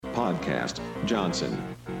Podcast Johnson.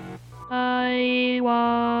 I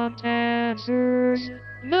want answers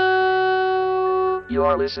now. You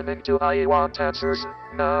are listening to I Want Answers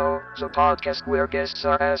Now, the podcast where guests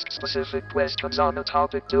are asked specific questions on a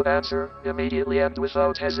topic to answer immediately and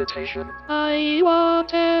without hesitation. I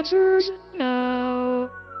want answers now.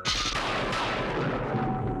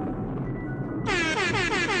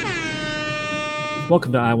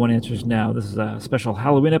 Welcome to I Want Answers Now. This is a special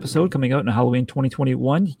Halloween episode coming out in Halloween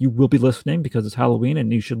 2021. You will be listening because it's Halloween,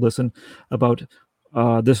 and you should listen about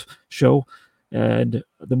this show and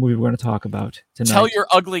the movie we're going to talk about tonight. Tell your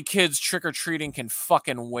ugly kids trick-or-treating can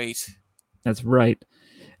fucking wait. That's right.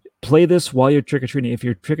 Play this while you're trick-or-treating. If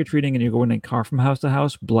you're trick-or-treating and you're going in a car from house to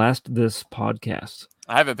house, blast this podcast.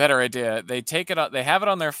 I have a better idea. They take it out, they have it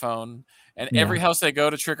on their phone, and every house they go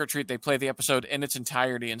to trick-or-treat, they play the episode in its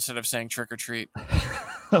entirety instead of saying trick-or-treat.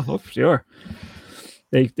 Oh, sure.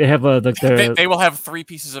 They have they will have 3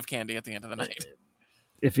 pieces of candy at the end of the night.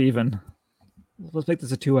 If even. Let's make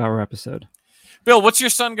this a 2-hour episode. Bill, what's your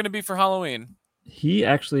son going to be for Halloween? He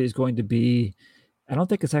actually is going to be, I don't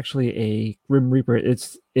think it's actually a Grim Reaper.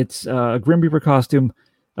 It's a Grim Reaper costume,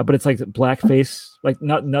 but it's like blackface, like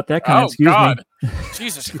not that kind. Excuse God. me.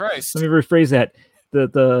 Jesus Christ. Let me rephrase that.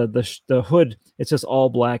 The hood, it's just all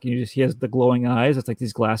black, and he has the glowing eyes. It's like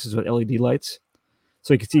these glasses with LED lights,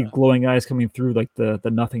 so you can see glowing eyes coming through like the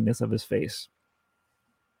nothingness of his face.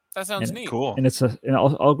 That sounds neat. Cool. And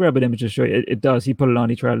I'll grab an image to show you. It does. He put it on.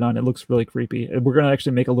 He tried it on. It looks really creepy. And we're gonna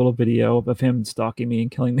actually make a little video of him stalking me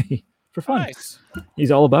and killing me for fun. Nice.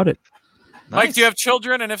 He's all about it. Mike, Nice. do you have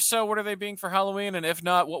children? And if so, what are they being for Halloween? And if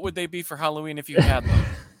not, what would they be for Halloween if you had them?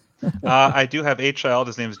 I do have a child.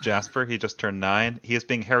 His name is Jasper. He just turned 9. He is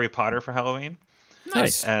being Harry Potter for Halloween.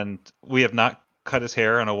 Nice. And we have not cut his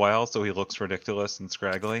hair in a while, so he looks ridiculous and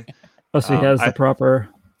scraggly. Oh, so he has the proper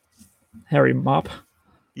Harry mop.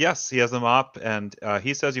 Yes, he has a mop, and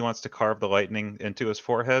he says he wants to carve the lightning into his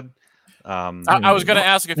forehead. I was going to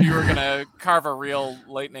ask if you were going to carve a real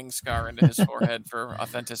lightning scar into his forehead for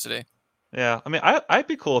authenticity. Yeah, I mean, I'd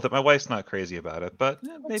be cool with it. My wife's not crazy about it, but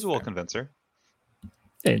maybe we'll fair. convince her.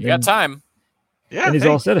 Hey, You got time. Yeah, and he's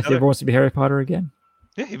all set if he ever wants to be Harry Potter again.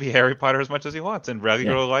 Yeah, he'd be Harry Potter as much as he wants in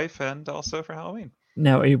regular life and also for Halloween.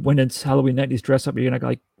 Now, when it's Halloween night, he's dressed up. You're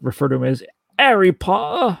gonna refer to him as Harry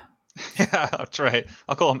Potter. Yeah, that's right.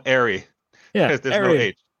 I'll call him Airy. Yeah, Because there's Harry. no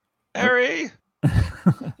H. Airy!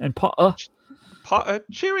 And Potter. Potter,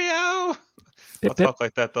 cheerio! Pip, I'll pip. talk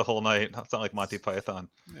like that the whole night. I'll sound like Monty Python.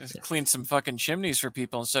 Just clean some fucking chimneys for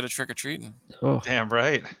people instead of trick-or-treating. Oh. Damn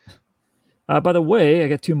right. By the way, I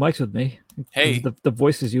got 2 mics with me. Hey. The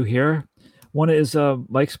voices you hear. One is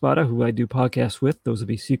Mike Spada, who I do podcasts with. Those would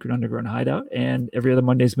be Secret Underground Hideout and every other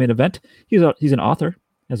Monday's Main Event. He's an author.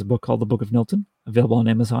 Has a book called The Book of Nilton, available on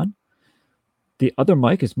Amazon. The other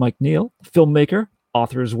Mike is Mike Neal, filmmaker,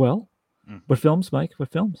 author as well. What films, Mike?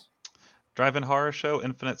 What films? Drive-In Horror Show,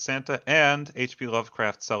 Infinite Santa, and H.P.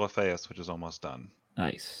 Lovecraft's Celophaeus, which is almost done.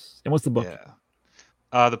 Nice. And what's the book?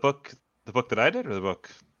 Yeah. The book that I did, or the book?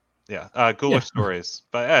 Yeah. Ghoulish Stories.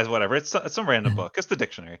 But whatever. It's some random book. It's the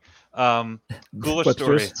dictionary. Ghoulish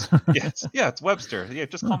Webster's. Stories. Yes. Yeah, it's Webster. Yeah,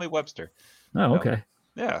 just call me Webster. Oh, okay.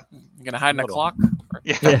 Yeah. You going to hide in a clock?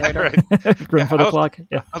 Yeah, Yeah. right. Grandfather clock.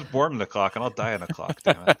 Yeah. I was born in the clock, and I'll die in a clock.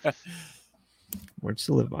 Damn it. Words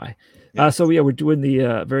to live by. Yeah. We're doing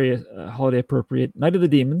the very holiday appropriate Night of the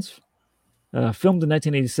Demons, filmed in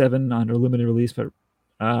 1987 under limited release, but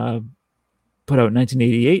put out in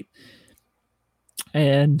 1988.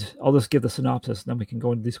 And I'll just give the synopsis, and then we can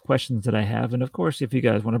go into these questions that I have. And of course, if you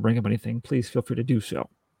guys want to bring up anything, please feel free to do so.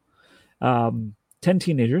 10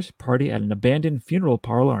 teenagers party at an abandoned funeral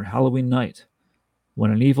parlor on Halloween night.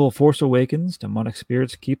 When an evil force awakens, demonic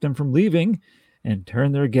spirits keep them from leaving and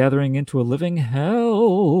turn their gathering into a living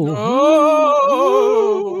hell.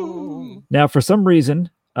 Oh! Now, for some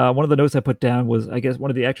reason, one of the notes I put down was, I guess,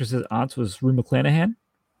 one of the actresses' aunts was Rue McClanahan,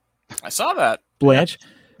 I saw that. Blanche.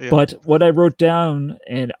 Yeah. But what I wrote down,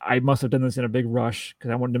 and I must have done this in a big rush because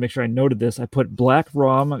I wanted to make sure I noted this, I put Black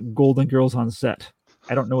Rom, Golden Girls on set.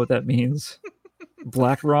 I don't know what that means.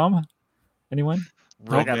 Black Rom? Anyone?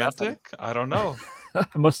 I got nothing. Romantic? I don't know.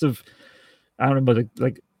 I must have, I don't know, but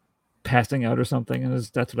like passing out or something. And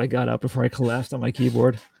that's what I got out before I collapsed on my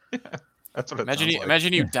keyboard. That's what it Imagine sounds you, like.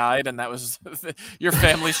 imagine you died and that was your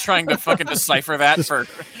family's trying to fucking decipher that for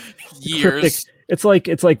years. It's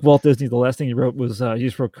like Walt Disney. The last thing he wrote was he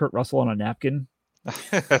just wrote Kurt Russell on a napkin.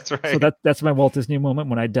 That's right. So that's my Walt Disney moment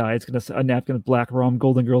when I die. It's gonna say a napkin with Black Rom,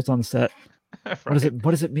 Golden Girls on set. Right.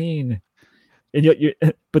 What does it mean? And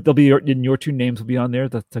but they'll be your 2 names will be on there.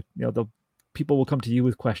 The people will come to you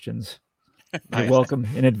with questions. You're Nice. welcome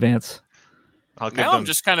in advance. I'll give Now them I'm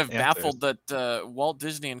just kind of answers. baffled that Walt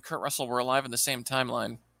Disney and Kurt Russell were alive in the same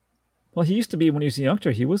timeline. Well, he used to be when he was a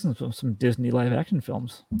youngster. He was in some Disney live action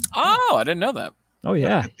films. Oh, I didn't know that. Oh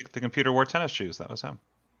yeah, The computer wore tennis shoes. That was him.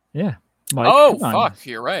 yeah. Mike, Oh, come on. fuck.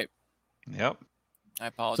 You're right. Yep. I So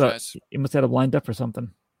apologize. he must have had him lined up for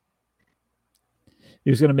something. He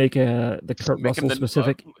was going to make the Kurt Making Russell the-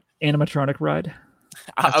 specific animatronic ride.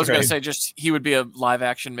 I was going right. to say just he would be a live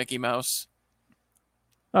action Mickey Mouse.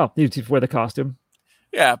 Oh, he'd wear the costume.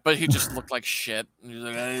 Yeah, but he just looked like shit. And he's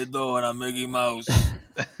like, "How you doing? I'm Mickey Mouse."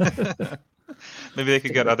 Maybe they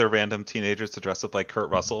could get other random teenagers to dress up like Kurt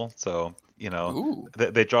Russell. So, Ooh.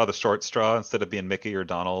 they draw the short straw instead of being Mickey or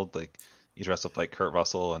Donald. Like, you dress up like Kurt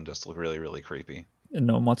Russell and just look really, really creepy. And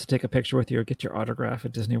no one wants to take a picture with you or get your autograph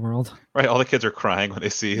at Disney World. Right? All the kids are crying when they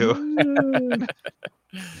see you.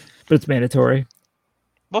 But it's mandatory,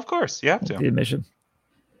 Well, of course, you have the to. admission.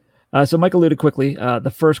 So Mike alluded quickly.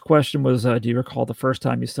 The first question was, do you recall the first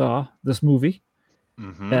time you saw this movie?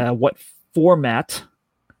 Hmm. What format?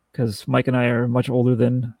 Because Mike and I are much older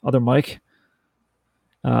than other Mike.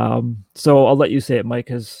 So I'll let you say it, Mike,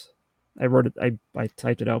 because I wrote it. I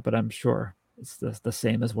typed it out, but I'm sure it's the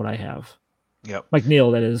same as what I have. Yep. Mike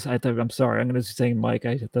Neal, that is. I'm sorry. I'm going to say Mike.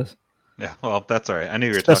 I hit this. Yeah. Well, that's all right. I knew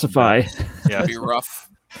you were Specify. talking about. Yeah. That'd be rough.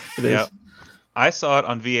 It is. Yeah. I saw it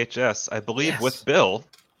on VHS, I believe, Yes. with Bill.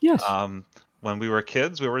 Yes. When we were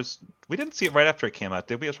kids. We didn't see it right after it came out,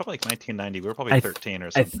 did we? It was probably like 1990. We were probably I 13 or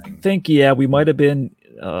I something. think, yeah, we might have been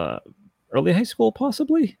early high school,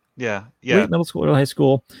 possibly. Yeah. Yeah. Late middle school, early high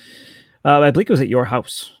school. I believe it was at your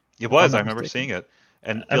house. It was. I'm I not remember mistaken. seeing it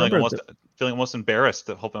and I feeling remember almost embarrassed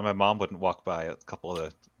that hoping my mom wouldn't walk by a couple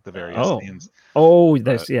of the various Oh. scenes. Oh,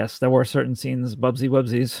 yes, there were certain scenes, Bubsy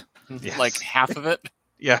Wubsies. Yes. Like half of it.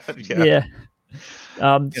 Yeah. Yeah.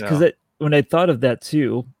 Yeah. Because when I thought of that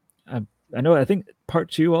too, I think part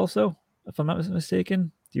 2 also, if I'm not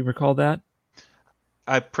mistaken. Do you recall that?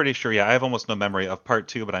 I'm pretty sure. Yeah, I have almost no memory of part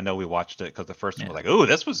 2, but I know we watched it because the first one Yeah. was like, "Oh,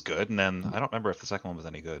 this was good," and then I don't remember if the second one was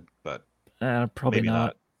any good, but Probably maybe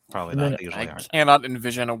not. Probably And not. then They usually I aren't. cannot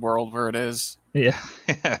envision a world where it is. Yeah.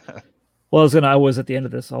 Well, I was at the end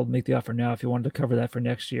of this. I'll make the offer now if you wanted to cover that for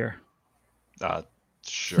next year.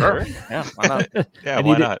 Sure. Yeah, why not? Yeah. I Why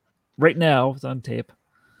need it- not? Right now, it's on tape.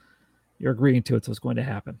 You're agreeing to it, so it's going to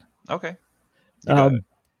happen. Okay. You got it.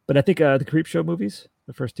 But I think the Creep Show movies,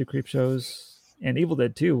 the first 2 Creep Shows, and Evil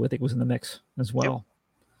Dead 2, I think was in the mix as well.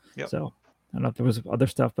 Yep. So I don't know if there was other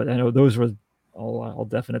stuff, but I know those were all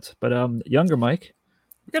definites. But younger Mike,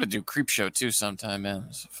 We got to do Creep Show too sometime, man.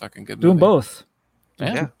 It's a fucking good doing movie. both.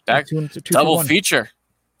 Yeah. Yeah. Two for Double one. feature.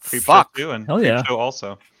 Creep Fuck. Show 2 and Hell Creep yeah. Show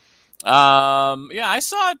also. Yeah, I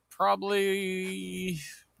saw it probably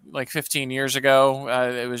like 15 years ago.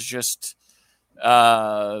 It was just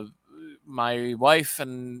my wife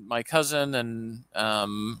and my cousin and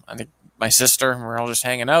I think my sister. We're all just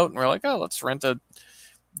hanging out, and we're like, "Oh, let's rent a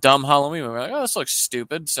dumb Halloween movie." We're like, "Oh, this looks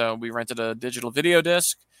stupid." So we rented a digital video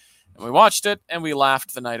disc, and we watched it, and we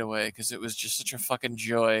laughed the night away because it was just such a fucking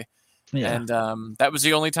joy. Yeah. And that was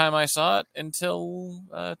the only time I saw it until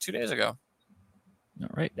 2 days ago. All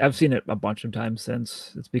right. I've seen it a bunch of times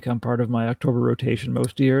since. It's become part of my October rotation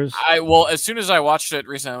most years. As soon as I watched it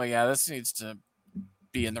recently, yeah, this needs to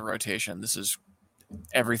be in the rotation. This is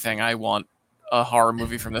everything I want a horror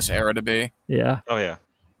movie from this era to be. Yeah. Oh yeah.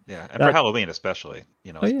 Yeah. And That- for Halloween especially,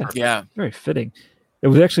 Oh, it's yeah. perfect. Yeah. Very fitting. It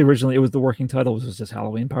was actually originally, the working title was just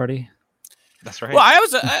Halloween Party. That's right. Well,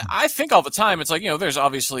 I think all the time, it's like, there's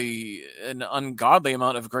obviously an ungodly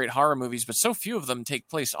amount of great horror movies, but so few of them take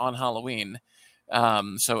place on Halloween.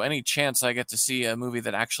 So any chance I get to see a movie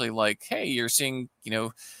that actually, like, hey, you're seeing,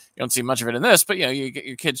 you don't see much of it in this, but you get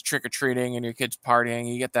your kids trick-or-treating and your kids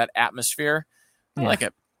partying, you get that atmosphere. I Yeah. like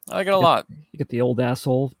it. I like it a lot. You get the old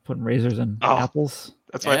asshole putting razors in Oh. apples.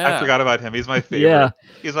 That's right. Yeah. I forgot about him. He's my favorite. Yeah.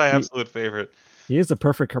 He's my absolute favorite. He is the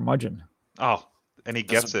perfect curmudgeon. Oh, and he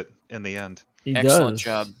That's gets it in the end. He Excellent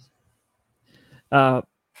does. job.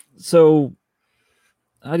 So,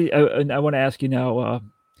 how do you? I want to ask you now.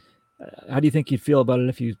 How do you think you'd feel about it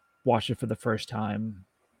if you watched it for the first time?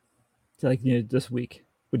 So like this week,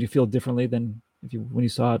 would you feel differently than when you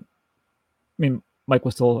saw it? I mean, Mike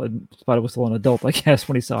was still an adult, I guess,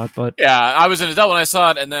 when he saw it. But Yeah, I was an adult when I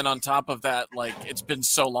saw it, and then on top of that, like, it's been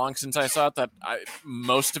so long since I saw it that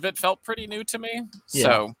most of it felt pretty new to me. Yeah.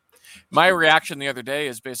 So my reaction the other day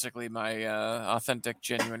is basically my authentic,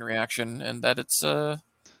 genuine reaction, and that it's a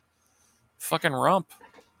fucking romp.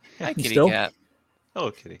 Hi, kitty Still? cat.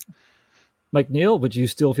 Hello, Kitty. Mike Neal, would you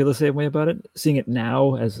still feel the same way about it, seeing it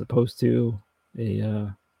now as opposed to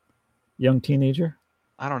a young teenager?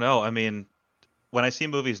 I don't know. I mean, when I see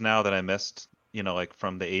movies now that I missed like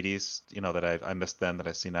from the 80s, that I missed then that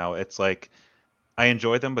I see now. It's like I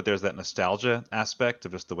enjoy them, but there's that nostalgia aspect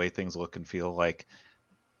of just the way things look and feel. Like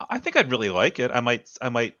I think I'd really like it. I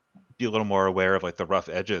might be a little more aware of like the rough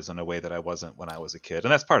edges in a way that I wasn't when I was a kid,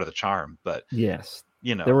 and that's part of the charm. But Yes,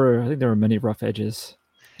 you know, I think there were many rough edges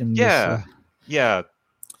in yeah, this. yeah,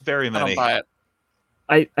 very I many. don't buy it.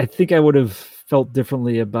 I think I would have felt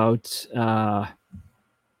differently about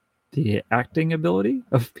the acting ability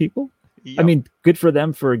of people. I Yep. mean, good for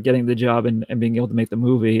them for getting the job and being able to make the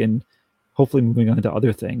movie and hopefully moving on to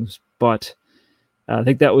other things. But I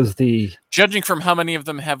think that was Judging from how many of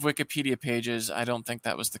them have Wikipedia pages, I don't think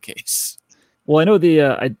that was the case. well, I know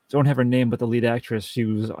I don't have her name, but the lead actress, she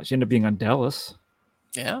ended up being on Dallas.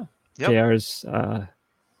 Yeah. Yep. JR's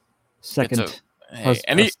second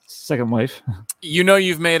second wife.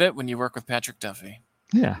 You've made it when you work with Patrick Duffy.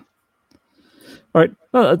 Yeah. All right.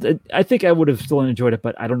 Well, I think I would have still enjoyed it,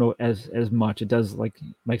 but I don't know as much. It does, like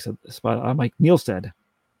Mike said, like Neil said,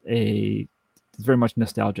 it's very much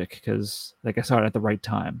nostalgic because like I saw it at the right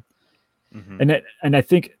time, and I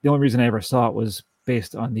think the only reason I ever saw it was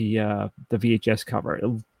based on the VHS cover. It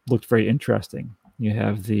looked very interesting. You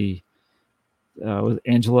have with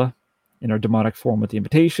Angela in her demonic form with the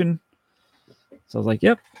invitation. So I was like,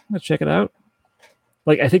 "Yep, let's check it out."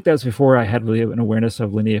 Like, I think that was before I had really an awareness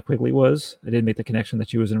of Linnea Quigley was. I didn't make the connection that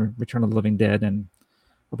she was in Return of the Living Dead and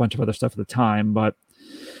a bunch of other stuff at the time, but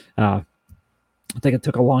I think it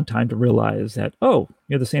took a long time to realize that, oh,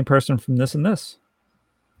 you're the same person from this and this.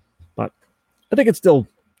 But I think it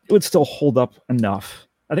would still hold up enough.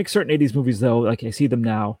 I think certain 80s movies, though, like I see them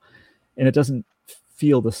now, and it doesn't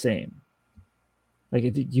feel the same. Like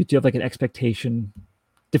you do have like an expectation,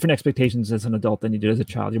 different expectations as an adult than you did as a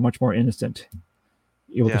child. You're much more innocent.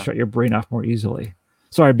 You're able to shut your brain off more easily.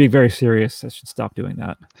 Sorry, I'm being very serious. I should stop doing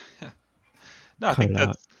that. No, I think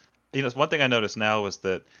that's one thing I noticed now was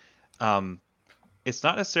that it's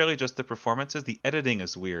not necessarily just the performances. The editing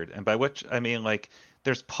is weird, and by which I mean like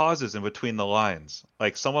there's pauses in between the lines.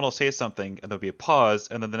 Like someone will say something, and there'll be a pause,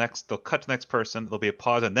 and then they'll cut to the next person. There'll be a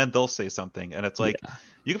pause, and then they'll say something, and it's like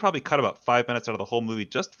you could probably cut about 5 minutes out of the whole movie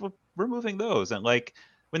just for removing those. And like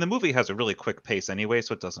when the movie has a really quick pace anyway,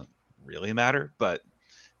 so it doesn't really matter. But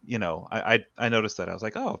I noticed that I was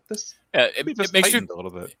like, oh, this it makes you a little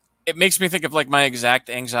bit. It makes me think of like my exact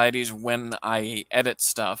anxieties when I edit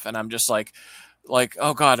stuff, and I'm just like,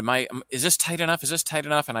 oh god, is this tight enough? Is this tight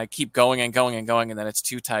enough? And I keep going and going and going, and then it's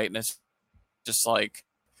too tight, and it's just like,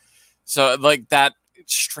 so like that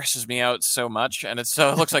stresses me out so much. And it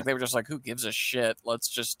looks like they were just like, who gives a shit? Let's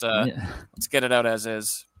just let's get it out as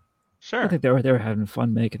is. Sure. I think they were having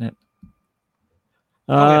fun making it.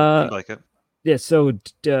 I like it. Yeah. So,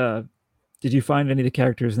 did you find any of the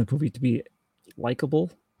characters in the movie to be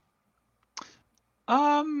likable?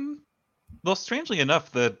 Well, strangely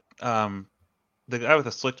enough, the guy with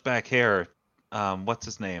the slicked back hair, what's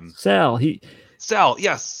his name? Sal. Sal.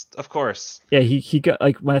 Yes, of course. Yeah. He got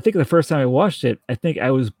like when I think the first time I watched it, I think I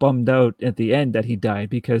was bummed out at the end that he died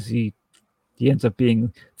because he ends up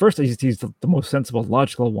being first. He's the most sensible,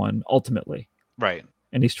 logical one ultimately. Right.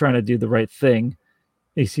 And he's trying to do the right thing.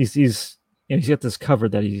 He's got this cover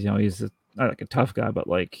that he's not like a tough guy, but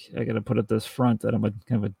like I got to put at this front that I'm kind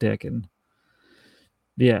of a dick. And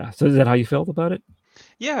yeah, so is that how you felt about it?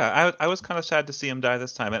 Yeah, I was kind of sad to see him die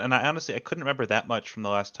this time, and I honestly I couldn't remember that much from the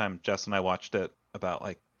last time Jess and I watched it about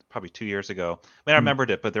like probably 2 years ago. I mean, I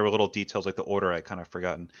remembered it, but there were little details like the order I kind of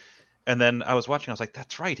forgotten. And then I was watching, I was like,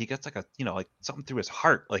 that's right, he gets like a like something through his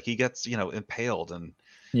heart, like he gets impaled and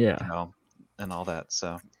and all that.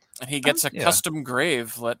 So. And he gets a custom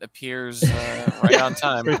grave that appears right on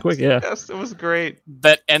time. Pretty quick, yeah. Yes, it was great.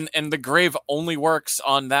 That and the grave only works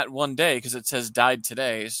on that one day because it says died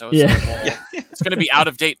today. So it's it's going to be out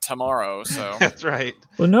of date tomorrow. So that's right.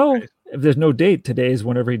 Well, no, if there's no date, today is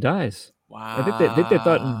whenever he dies. Wow. I think they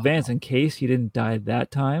thought in advance in case he didn't die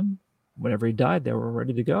that time. Whenever he died, they were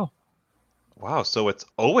ready to go. Wow, so it's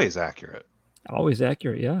always accurate. Always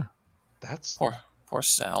accurate, yeah. That's poor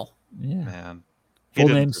Sal. Yeah, man. He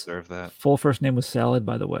didn't deserve that. Full first name was Salad,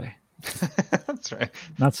 by the way. That's right.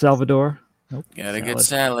 Not Salvador. Nope. Gotta get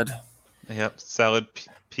salad. Yep, Salad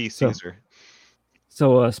P. Caesar.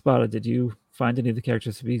 So, Spada, did you find any of the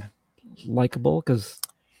characters to be likable? Because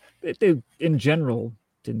they, in general,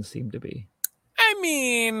 didn't seem to be. I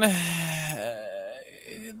mean,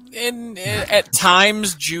 at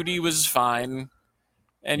times Judy was fine,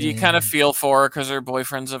 and you kind of feel for her because her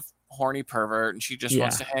boyfriend's a horny pervert and she just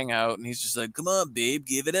wants to hang out, and he's just like, come on babe,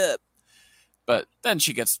 give it up. But then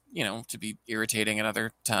she gets to be irritating at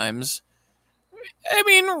other times. I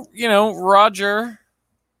mean, Roger,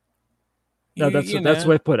 No, that's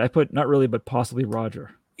what I put. I put not really, but possibly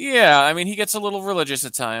Roger. Yeah, I mean, he gets a little religious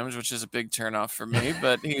at times, which is a big turnoff for me,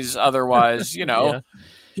 but he's otherwise, Yeah.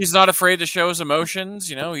 he's not afraid to show his emotions.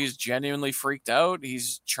 He's genuinely freaked out.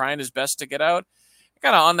 He's trying his best to get out.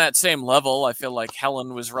 Kind of on that same level, I feel like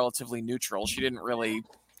Helen was relatively neutral. She didn't really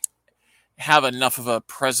have enough of a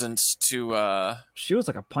presence to... She was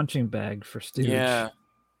like a punching bag for Stooge. Yeah.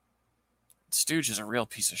 Stooge is a real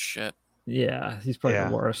piece of shit. Yeah, he's probably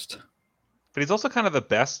the worst. But he's also kind of the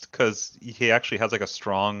best because he actually has like a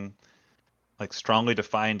strongly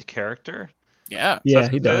defined character. Yeah. Yeah,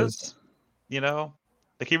 he does.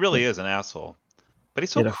 Like he really is an asshole. But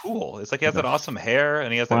he's so cool. It's like he has that awesome hair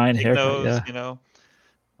and he has that fine pig haircut, nose,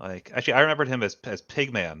 Like, actually, I remembered him as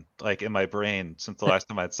Pigman, like in my brain since the last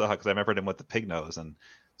time I saw it, because I remembered him with the pig nose. And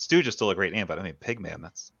Stooge is still a great name, but I mean, Pigman,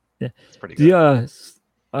 that's pretty good. Yeah.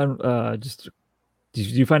 Do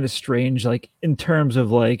you find it strange, like in terms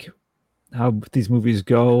of like how these movies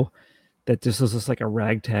go, that this was just like a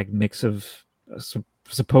ragtag mix of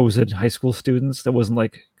supposed high school students that wasn't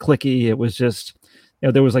like cliquey? It was just,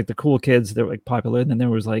 there was like the cool kids that were like popular, and then there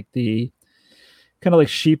was like the kind of like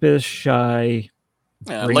sheepish, shy.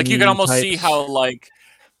 Yeah, like you can almost types. see how like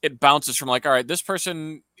it bounces from like, all right, this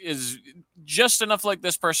person is just enough like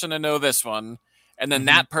this person to know this one, and then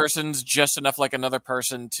that person's just enough like another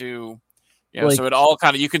person to, so it all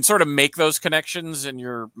kind of, you can sort of make those connections in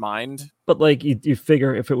your mind. But like you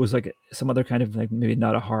figure if it was like some other kind of like maybe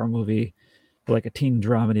not a horror movie, but like a teen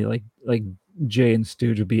dramedy, like Jay and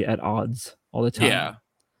Stooge would be at odds all the time. Yeah.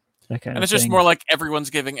 That kind and of it's just more like everyone's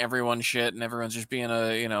giving everyone shit, and everyone's just being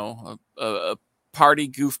a party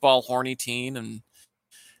goofball horny teen and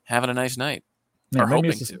having a nice night. Man, or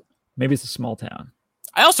hoping to. Maybe it's a small town.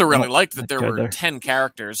 I also really liked that there were 10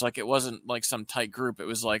 characters. Like, it wasn't like some tight group. It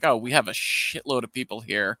was like, oh, we have a shitload of people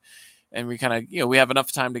here, and we kind of, we have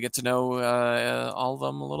enough time to get to know all of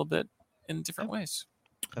them a little bit in different ways.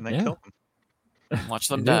 And then kill them. Watch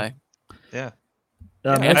them die. Yeah.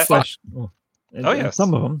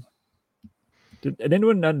 Some of them. Did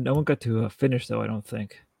anyone? No one got to finish, though, I don't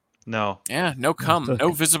think. No. Yeah, no cum.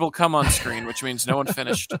 No visible cum on screen, which means no one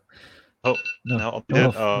finished. Oh, no.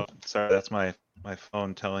 Oh, sorry, that's my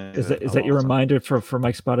phone telling me. Is that your reminder for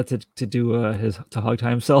Mike Spotted to hog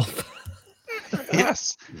tie himself?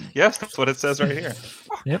 Yes, that's what it says right here.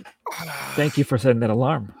 Yep. Thank you for setting that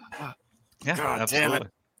alarm. Yeah, God absolutely.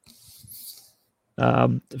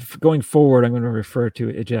 Damn Going forward, I'm going to refer to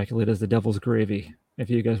ejaculate as the devil's gravy.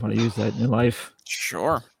 If you guys want to use that in your life,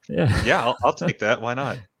 sure. Yeah. Yeah, I'll take that. Why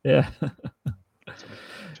not? Yeah.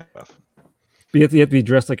 But you have to be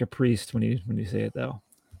dressed like a priest when you say it, though.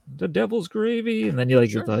 The devil's gravy, and then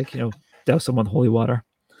you douse someone with holy water.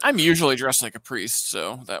 I'm usually dressed like a priest,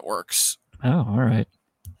 so that works. Oh, all right.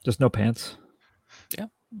 Just no pants. Yeah.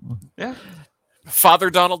 Yeah. Father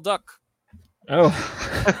Donald Duck. Oh.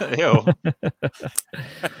 Ew.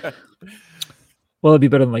 Well, it'd be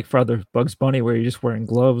better than like Father Bugs Bunny, where you're just wearing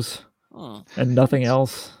gloves and nothing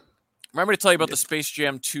else. Remember to tell you about the Space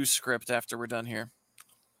Jam 2 script after we're done here.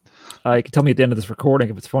 You can tell me at the end of this recording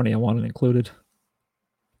if it's funny. I want it included.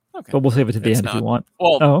 Okay. But we'll save it to the end if you want.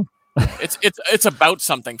 Well, it's about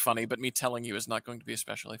something funny, but me telling you is not going to be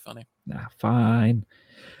especially funny. Nah, fine.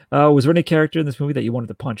 Was there any character in this movie that you wanted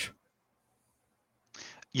to punch?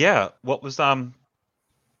 Yeah. What was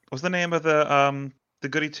the name of the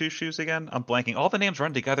goody two shoes again? I'm blanking. All the names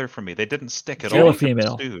run together for me. They didn't stick at all. Male or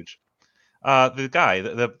female? Stooge. The guy,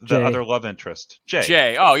 the other love interest, Jay.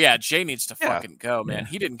 Jay. Oh yeah, Jay needs to fucking go, man. Yeah.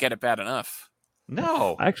 He didn't get it bad enough.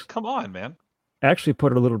 No, come on, man. I actually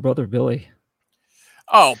put her little brother Billy.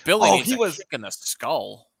 Oh, Billy needs a kick in the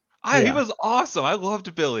skull. He was awesome. I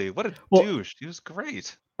loved Billy. What a douche. He was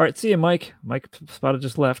great. All right, see you, Mike. Mike Spotted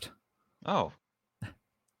just left. Oh. I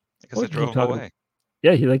guess I drove him away.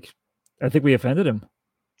 Yeah, I think we offended him.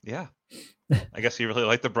 Yeah. I guess he really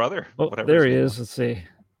liked the brother. Oh, there he is. Let's see.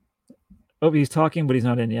 Oh, he's talking, but he's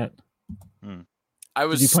not in yet.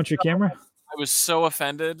 Did you punch your camera? I was so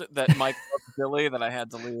offended that Mike loved Billy that I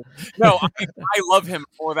had to leave. No, I love him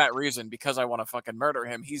for that reason, because I want to fucking murder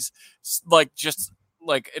him. He's just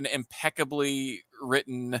like an impeccably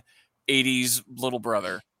written 80s little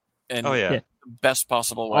brother. And best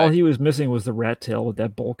possible way. All he was missing was the rat tail with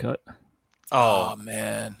that bowl cut. Oh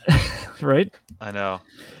man. Right? I know.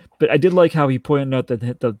 But I did like how he pointed out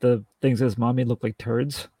that the things his mommy looked like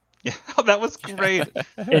turds. Yeah, that was great.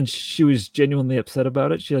 And she was genuinely upset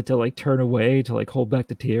about it. She had to turn away to hold back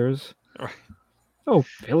the tears. Right. Oh,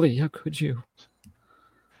 Billy, how could you?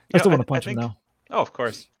 I still want to punch him though. Oh, of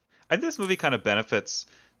course. I think this movie kind of benefits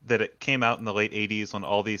that it came out in the late 80s when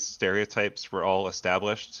all these stereotypes were all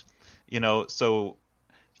established. So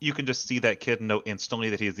you can just see that kid and know instantly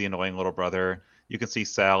that he's the annoying little brother. You can see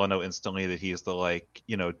Sal and know instantly that he's the like,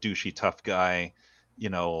 douchey tough guy,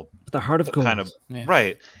 The heart of gold. kind of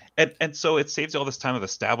right. And so it saves you all this time of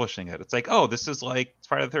establishing it. It's like, oh, this is like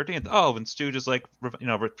Friday the 13th. Oh, and Stooge is like,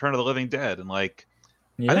 Return of the Living Dead, and like,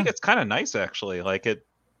 I think it's kind of nice actually. Like it,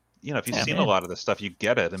 if you've seen a lot of this stuff, you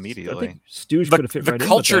get it immediately. I think Stooge could have fit the right in with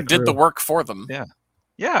culture that did the crew. work for them.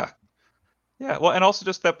 Yeah. Well, and also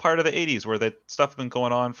just that part of the 80s where that stuff has been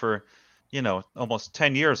going on for, almost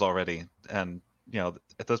 10 years already. And,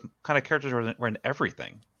 those kind of characters were in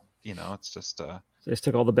everything. It's just... They just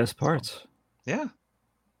took all the best parts. Yeah.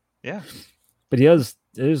 But it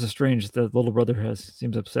is a strange, the little brother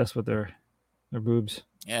seems obsessed with their boobs.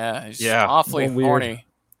 Yeah, he's Yeah. awfully Well, weird. horny.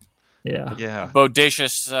 Yeah. Yeah.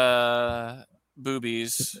 Bodacious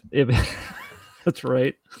boobies. That's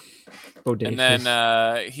right. Bodacious. And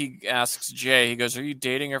then he asks Jay, he goes, are you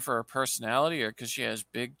dating her for her personality or because she has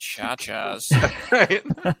big cha-chas? Right.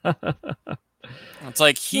 It's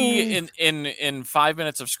like he, in 5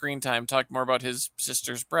 minutes of screen time, talked more about his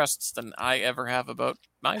sister's breasts than I ever have about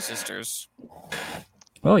my sister's.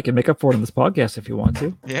 Well, you can make up for it in this podcast if you want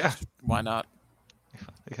to. Yeah. Why not?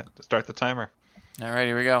 Start the timer. All right,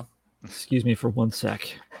 here we go. Excuse me for 1 sec.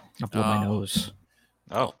 I'll blow my nose.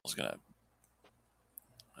 Oh. I was gonna.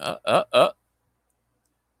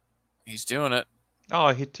 He's doing it. Oh,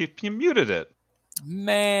 he muted it.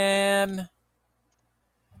 Man,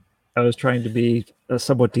 I was trying to be a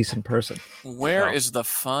somewhat decent person. where is the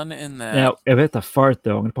fun in that? Now, if I have to fart,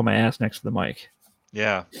 though, I'm going to put my ass next to the mic.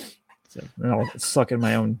 Yeah. So then I'll suck in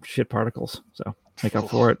my own shit particles. So make up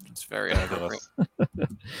for it. It's very inappropriate.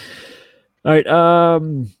 All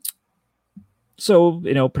right. So,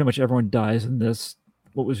 pretty much everyone dies in this.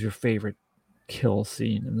 What was your favorite kill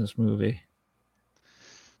scene in this movie?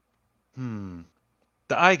 The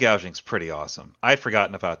eye gouging's pretty awesome. I'd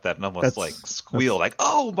forgotten about that and almost squealed like,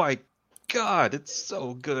 "Oh my god, it's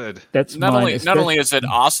so good." That's not mine, only is it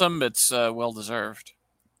awesome, it's well deserved.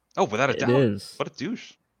 Oh, without a doubt. It is. What a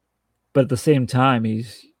douche. But at the same time,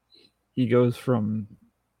 he goes from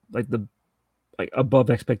like above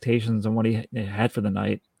expectations on what he had for the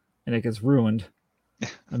night, and it gets ruined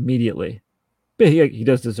immediately. But he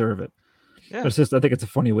does deserve it. Yeah. But it's just, I think it's a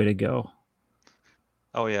funny way to go.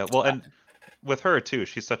 Oh yeah. Well, and with her too,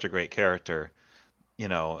 she's such a great character.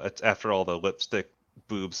 It's after all the lipstick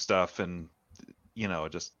boob stuff, and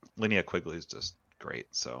just Linnea Quigley's just great.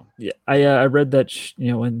 So Yeah, I read that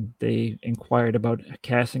when they inquired about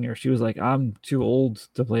casting her, she was like, "I'm too old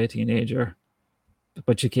to play a teenager,"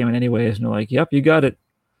 but she came in anyways, and they're like, "Yep, you got it."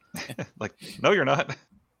 like, no, you're not.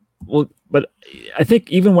 Well, but I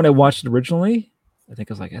think even when I watched it originally, I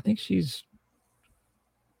think she's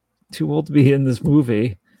too old to be in this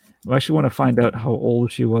movie. I actually want to find out how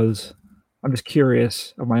old she was. I'm just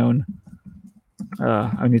curious of my own.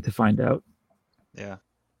 I need to find out. Yeah.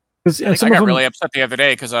 I got really upset the other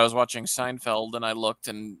day because I was watching Seinfeld and I looked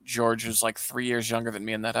and George was like 3 years younger than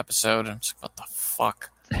me in that episode. I'm just like, what the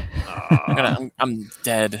fuck? I'm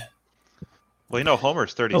dead. Well,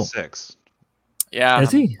 Homer's 36. Yeah,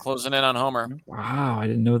 Is he? Closing in on Homer. Wow, I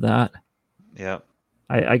didn't know that. Yeah.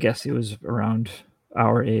 I guess he was around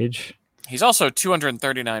our age. He's also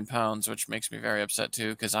 239 pounds, which makes me very upset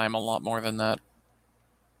too because I'm a lot more than that.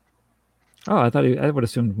 Oh, I would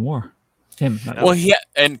assumed more. Him. Well,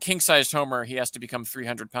 and king-sized Homer, he has to become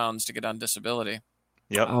 300 pounds to get on disability.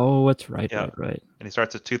 Yep. Oh, that's right. Yep. Right. And he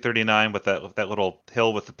starts at 239 with that little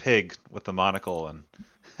hill with the pig with the monocle and.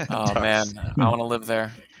 Oh man, I want to live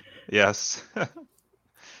there. Yes.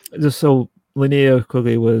 Just so Linnea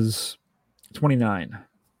Quigley was 29.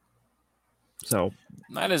 So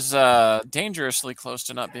that is dangerously close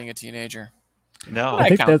to not being a teenager. No, I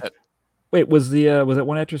think count it. Wait, was that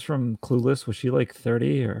one actress from Clueless? Was she like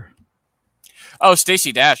 30 or? Oh,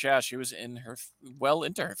 Stacey Dash. Yeah, she was into her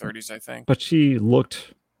 30s, I think. But she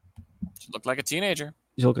looked like a teenager.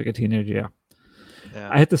 She looked like a teenager. Yeah.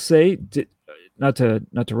 I have to say, not to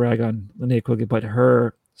rag on Linnea Quigley, but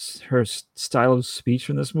her style of speech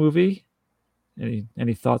in this movie.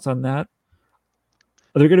 Any thoughts on that?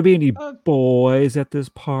 Are there going to be any boys at this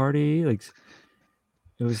party? Like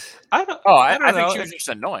it was. I think she was just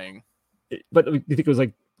annoying. But you think it was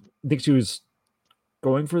like? I think she was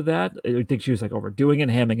going for that. I think she was like overdoing it,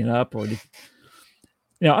 hamming it up, or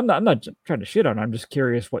I'm not trying to shit on her. I'm just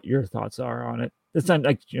curious what your thoughts are on it. It's not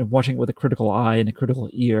like watching it with a critical eye and a critical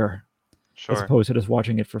ear, sure, as opposed to just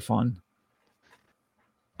watching it for fun.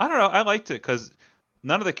 I don't know. I liked it because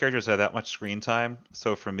none of the characters had that much screen time.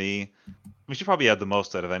 So for me, she probably had the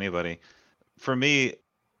most out of anybody. For me,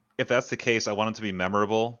 if that's the case, I want it to be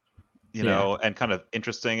memorable. you know, and kind of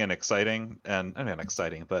interesting and exciting, and I mean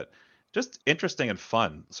exciting, but just interesting and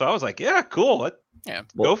fun. So I was like, yeah, cool.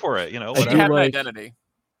 Go for it. You know, She whatever. had an identity.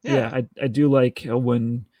 Yeah, I do like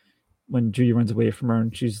when Judy runs away from her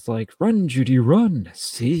and she's like, "Run, Judy, run!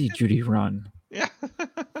 See, Judy, run!" Yeah.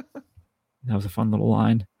 That was a fun little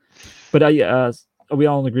line. But are we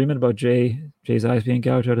all in agreement about Jay's eyes being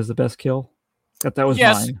gouged out as the best kill? That was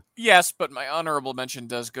mine. Yes, but my honorable mention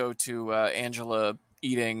does go to Angela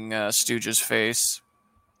eating Stooge's face.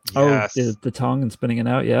 Yes. Oh, the tongue and spinning it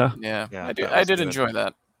out. Yeah. I did enjoy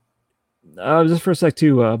that. Just for a sec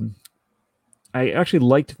too. I actually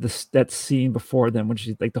liked that scene before then when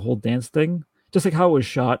she like the whole dance thing, just like how it was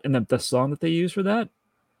shot and the song that they used for that.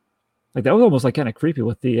 Like that was almost like kind of creepy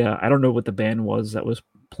with the I don't know what the band was that was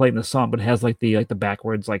playing the song, but it has like the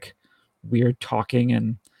backwards like weird talking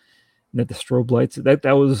and the strobe lights. That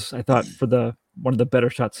was, I thought, for one of the better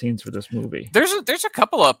shot scenes for this movie. There's a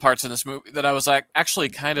couple of parts in this movie that I was like actually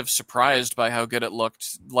kind of surprised by how good it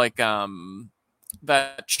looked. Like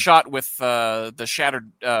that shot with the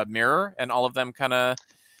shattered mirror and all of them kind of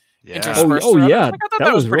interspersed. Oh yeah, I thought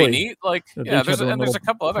that was pretty neat. Like there's a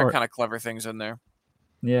couple other kind of clever things in there.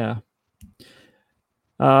 Yeah.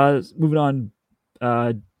 Moving on,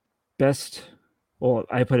 best. Well,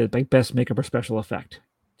 I put it like best makeup or special effect.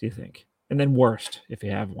 Do you think? And then worst, if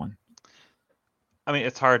you have one. I mean,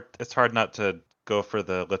 it's hard not to go for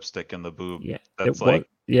the lipstick and the boob. Yeah,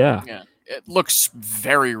 yeah. It looks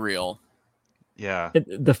very real. Yeah.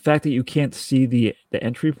 The fact that you can't see the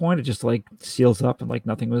entry point, it just like seals up and like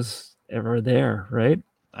nothing was ever there, right?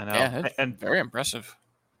 I know. Yeah, and very impressive.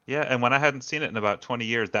 Yeah, and when I hadn't seen it in about 20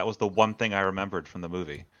 years, that was the one thing I remembered from the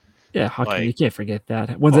movie. Yeah, you can't forget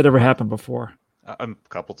that. When's it ever happened before? A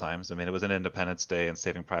couple times. I mean, it was in Independence Day and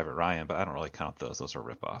Saving Private Ryan, but I don't really count those. Those are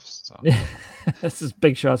ripoffs. So this is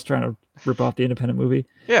Big Shots trying to rip off the independent movie.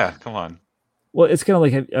 Yeah, come on. Well, it's kind of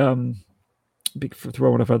like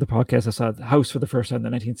through one of our other podcasts, I saw House for the first time, the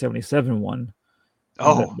 1977 one.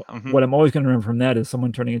 What I'm always going to remember from that is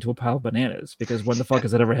someone turning into a pile of bananas, because when the fuck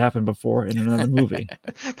has that ever happened before in another movie?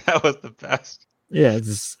 That was the best. Yeah,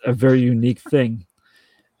 it's a very unique thing.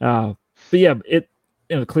 But yeah,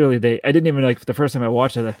 clearly I didn't even like the first time I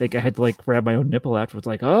watched it. I think I had to like grab my own nipple afterwards.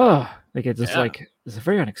 Like, it's just like it's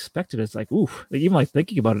very unexpected. It's like, oof. Like, even like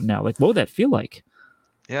thinking about it now, like, what would that feel like?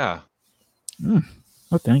 Yeah.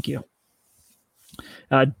 Oh, thank you.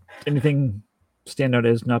 Anything stand out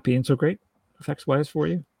as not being so great effects wise for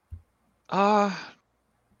you?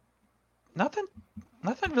 Nothing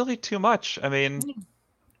really too much. I mean,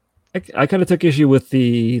 I kind of took issue with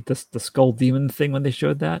the skull demon thing when they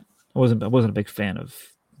showed that. I wasn't a big fan of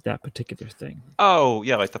that particular thing. Oh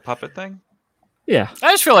yeah, like the puppet thing. Yeah,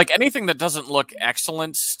 I just feel like anything that doesn't look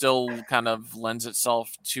excellent still kind of lends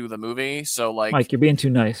itself to the movie. So like, Mike, you're being too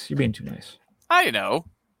nice. I know,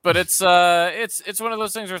 but it's one of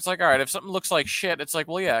those things where it's like, all right, if something looks like shit, it's like,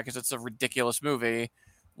 well, yeah, because it's a ridiculous movie,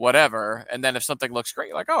 whatever. And then if something looks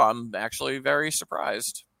great, like, oh, I'm actually very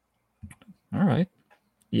surprised. All right,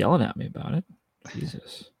 yelling at me about it,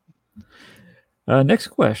 Jesus. Next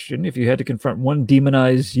question: if you had to confront one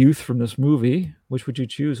demonized youth from this movie, which would you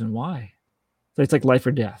choose and why? So it's like life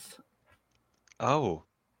or death. Oh,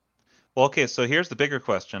 well, okay. So here's the bigger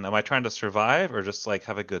question: am I trying to survive or just like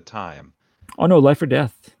have a good time? Oh no, life or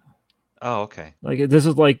death. Oh, okay. Like this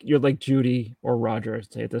is like you're like Judy or Roger.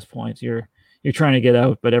 I'd say at this point you're trying to get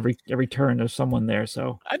out, but every turn there's someone there.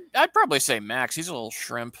 So I'd probably say Max. He's a little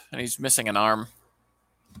shrimp and he's missing an arm.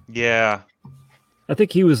 Yeah, I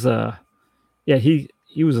think he was.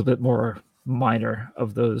 He was a bit more minor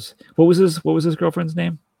of those. What was his girlfriend's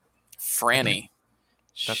name? Franny.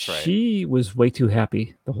 That's right. She was way too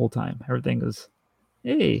happy the whole time. Everything was,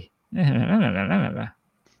 hey.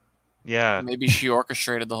 Yeah. Maybe she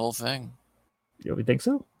orchestrated the whole thing. You think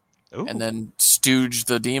so? Ooh. And then Stooge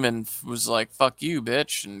the demon was like, "Fuck you,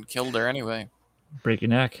 bitch," and killed her anyway. Break your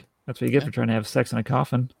neck. That's what you get for trying to have sex in a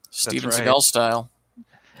coffin. Steven Seagal style.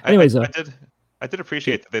 Anyways, I did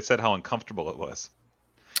appreciate that they said how uncomfortable it was.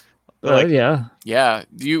 Yeah.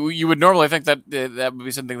 You would normally think that that would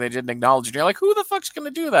be something they didn't acknowledge, and you're like, "Who the fuck's gonna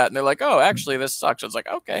do that?" And they're like, "Oh, actually, this sucks." It's like,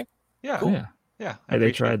 okay, yeah, cool. Yeah.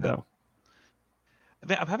 They tried though. I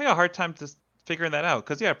mean, I'm having a hard time just figuring that out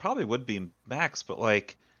because it probably would be Max, but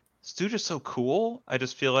like Stooge is so cool. I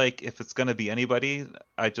just feel like if it's gonna be anybody,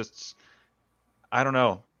 I don't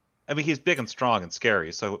know. I mean, he's big and strong and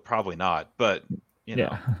scary, so probably not. But you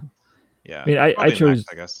know, yeah. I mean, I chose. Max,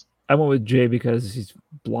 I guess I went with Jay because he's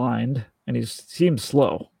blind and he seems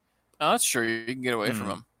slow. Oh, that's true. You can get away from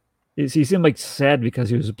him. He seemed like sad because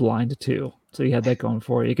he was blind too. So he had that going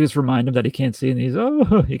for you. You could just remind him that he can't see, and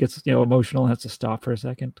he gets emotional and has to stop for a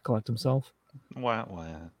second to collect himself.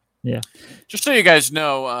 Wow. Yeah. Just so you guys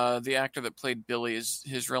know, the actor that played Billy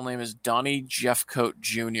his real name is Donnie Jeffcoat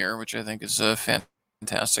Jr., which I think is a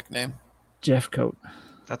fantastic name. Jeffcoat.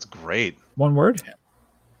 That's great. One word?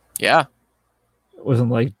 Yeah. It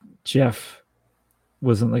wasn't like Jeff.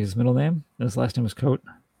 Wasn't like his middle name. His last name was Coat.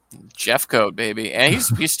 Jeffcoat, baby, and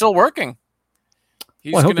he's still working.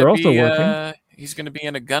 He's I hope they're all still be working. he's going to be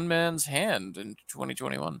in A Gunman's Hand in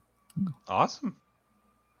 2021. Awesome.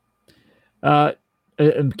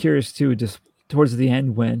 I'm curious too, just towards the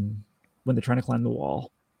end when they're trying to climb the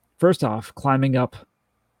wall. First off, climbing up,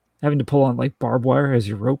 having to pull on like barbed wire as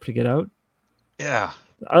your rope to get out. Yeah.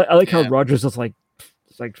 I like how Rogers is like,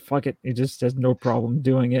 it's like fuck it. He just has no problem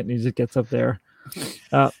doing it, and he just gets up there.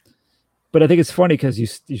 But I think it's funny because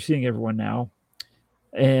you're seeing everyone now,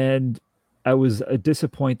 and I was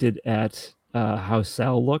disappointed at how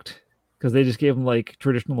Sal looked because they just gave him like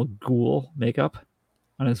traditional ghoul makeup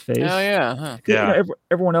on his face. Oh yeah, huh. Yeah.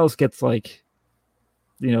 Everyone else gets like,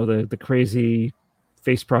 the crazy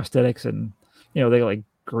face prosthetics, and they got like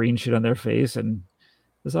green shit on their face, and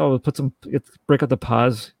this all break out the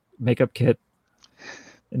pause makeup kit,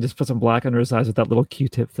 and just put some black under his eyes with that little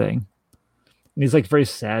Q-tip thing, and he's like very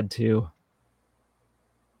sad too.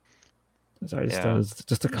 Sorry,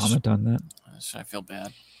 just a comment on that. I feel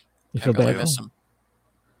bad. You feel really bad? miss him.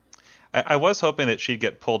 I was hoping that she'd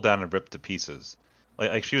get pulled down and ripped to pieces.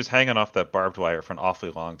 Like she was hanging off that barbed wire for an awfully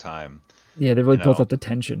long time. Yeah, they really built up the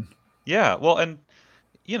tension. Yeah, well, and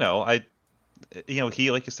he,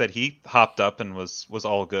 like you said, he hopped up and was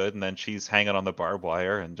all good, and then she's hanging on the barbed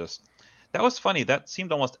wire, and just that was funny. That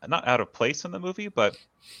seemed almost not out of place in the movie, but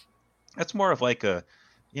that's more of like a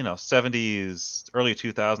 70s, early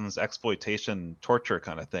 2000s exploitation torture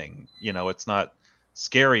kind of thing. It's not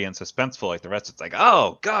scary and suspenseful like the rest. It's like,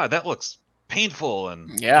 oh god, that looks painful, and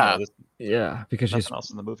because nothing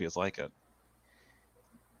else in the movie is like it.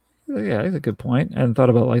 Yeah, that's a good point. I hadn't thought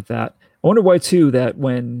about it like that. I wonder why too that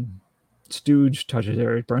when Stooge touches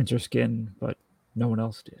her, it burns her skin, but no one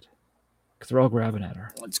else did, because they're all grabbing at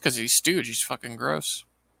her. It's because he's Stooge. He's fucking gross.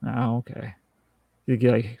 Oh, okay. Did he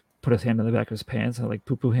like put his hand in the back of his pants and like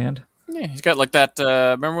poo hand? Yeah, he's got like that.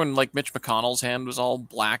 Remember when like Mitch McConnell's hand was all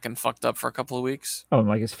black and fucked up for a couple of weeks? Oh, and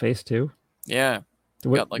like his face too. Yeah,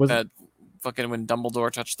 got like that fucking when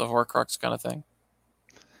Dumbledore touched the Horcrux kind of thing.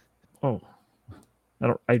 Oh,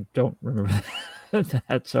 I don't remember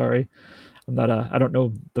that. Sorry, I'm not. I don't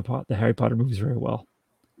know the Harry Potter movies very well.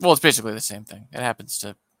 Well, it's basically the same thing. It happens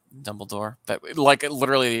to Dumbledore. That like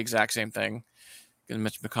literally the exact same thing. And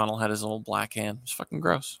Mitch McConnell had his little black hand. It was fucking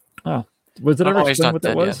gross. Oh, was it ever explained what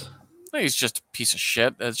that was? Yet. He's just a piece of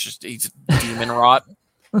shit. He's demon rot.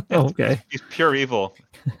 Oh, okay. He's pure evil.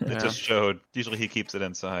 It just showed. Usually he keeps it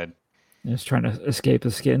inside. He's trying to escape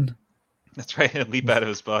his skin. That's right, and leap out of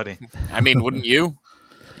his body. I mean, wouldn't you?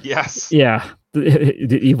 Yes. Yeah.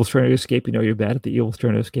 The evil's trying to escape. You're bad at the evil's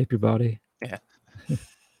trying to escape your body. Yeah.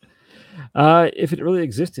 If it really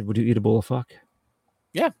existed, would you eat a bowl of fuck?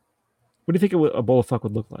 Yeah. What do you think a bowl of fuck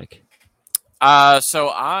would look like?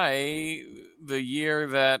 So the year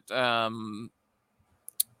that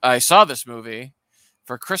I saw this movie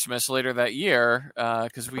for Christmas later that year,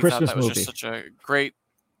 because we thought that was just such a great,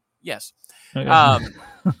 yes. Okay.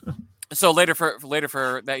 So later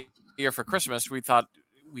for that year for Christmas, we thought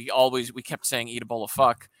we kept saying eat a bowl of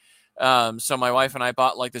fuck. So my wife and I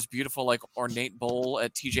bought like this beautiful like ornate bowl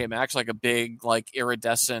at TJ Maxx, like a big like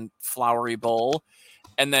iridescent flowery bowl.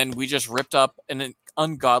 And then we just ripped up an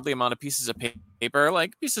ungodly amount of pieces of paper,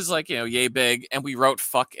 like pieces like, yay big. And we wrote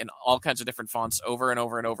fuck in all kinds of different fonts over and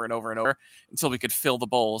over and over and over and over until we could fill the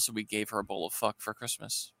bowl. So we gave her a bowl of fuck for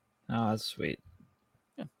Christmas. Oh, that's sweet.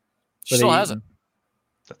 Yeah. She still has it.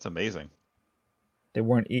 That's amazing. They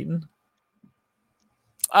weren't eaten?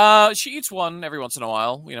 She eats one every once in a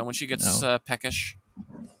while, when she gets peckish.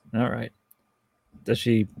 All right. Does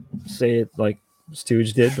she say it like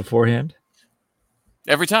Stooge did beforehand?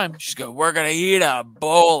 Every time she's go, we're gonna eat a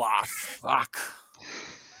bowl of fuck.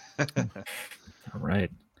 All right.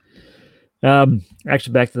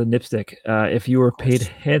 Actually, back to the nipstick. If you were paid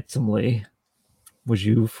handsomely, would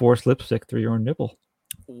you force lipstick through your own nipple?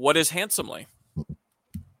 What is handsomely?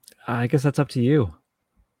 I guess that's up to you.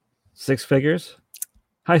 6 figures,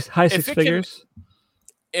 high 6 figures.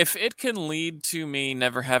 If it can lead to me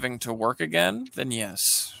never having to work again, then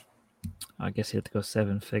yes. I guess you have to go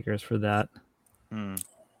 7 figures for that. The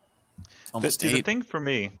thing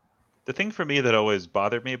for me that always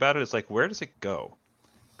bothered me about it is like, where does it go?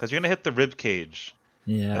 Because you're gonna hit the rib cage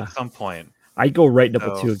at some point. I'd go right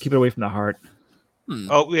nipple So- too. Keep it away from the heart.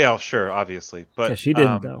 Oh yeah, sure, obviously, but Yeah, she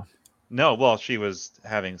didn't though. No, well, she was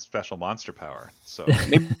having special monster power, so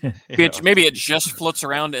Maybe you know. maybe it just floats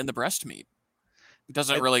around in the breast meat. It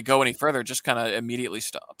doesn't really go any further. It just kind of immediately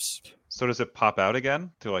stops. So does it pop out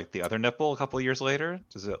again to like the other nipple a couple of years later?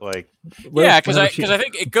 Does it like? Yeah, because I she-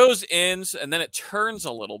 think it goes in and then it turns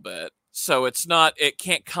a little bit, so it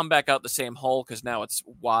can't come back out the same hole because now it's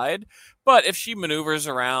wide. But if she maneuvers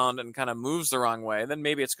around and kind of moves the wrong way, then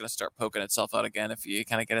maybe it's going to start poking itself out again if you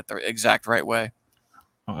kind of get it the exact right way.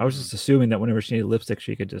 I was just assuming that whenever she needed lipstick,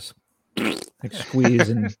 she could just like squeeze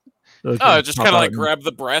and. Oh, just pop kind of out like and- grab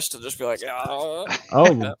the breast and just be like, Oh,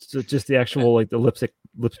 so just the actual like the lipstick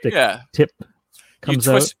yeah. tip You comes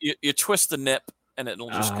twist, out. you twist the nip, and it'll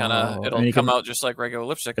just kind Oh, of and it'll you come can- out just like regular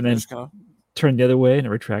lipstick, and and then- just kind of. Turn the other way and it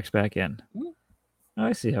retracts back in. Mhm. Oh,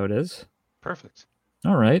 I see how it is. Perfect.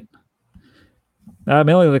 All right. My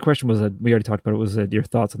only other question was that we already talked about it was your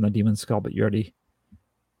thoughts on the Demon Skull, but you already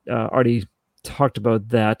talked about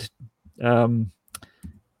that.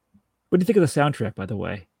 What do you think of the soundtrack, by the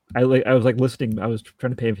way? I was like listening. I was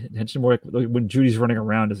trying to pay attention more. Like when Judy's running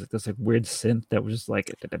around, is like this like weird synth that was just like.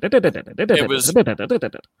 It was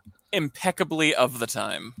impeccably of the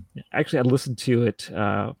time. Actually, I listened to it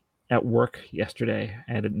at work yesterday.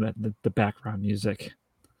 I had the background music.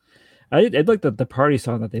 I'd like the party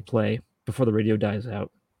song that they play before the radio dies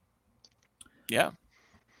out. Yeah.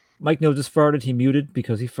 Mike Neal just farted. He muted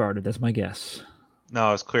because he farted. That's my guess. No,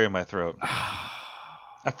 I was clearing my throat.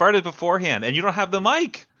 I farted beforehand, and you don't have the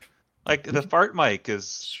mic. Like the fart mic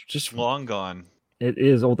is Just long gone. it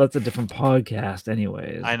is. Oh, that's a different podcast,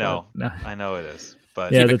 anyways. I know. but, I know it is,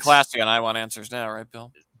 but Yeah, Keep it that's- classy on I Want Answers Now, right,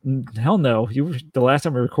 Bill? hell no. The last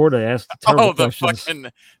time we recorded, I asked terrible Oh, the questions.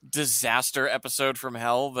 fucking disaster episode from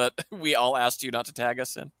hell that we all asked you not to tag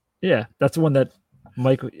us in. Yeah, that's the one that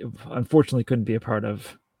Mike unfortunately couldn't be a part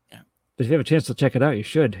of. Yeah. But if you have a chance to check it out, you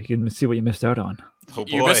should. You can see what you missed out on. oh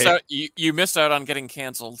You boy, missed out. You missed out on getting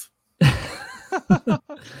canceled.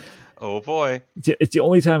 oh boy, It's the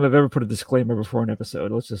only time I've ever put a disclaimer before an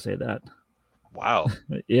episode. Let's just say that. wow,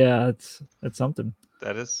 Yeah, it's something.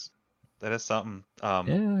 that is something.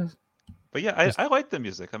 Yeah. But yeah, I like the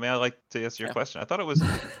music. I mean, I like to answer your Yeah. question. I thought it was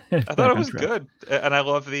good, and I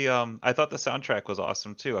love the. I thought the soundtrack was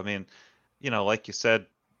awesome too. I mean, like you said,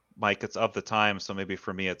 Mike, it's of the time, so maybe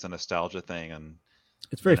for me it's a nostalgia thing, and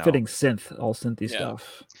It's very know. fitting synth, all synthy Yeah.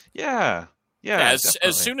 stuff. yeah, As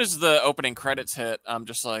definitely. soon as the opening credits hit, I'm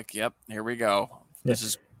just like, yep, here we go. This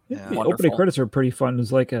is Yeah. The wonderful. opening credits are pretty fun.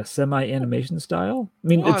 It's like a semi-animation style. I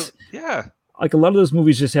mean, Oh, it's yeah, like a lot of those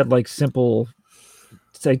movies just had like simple,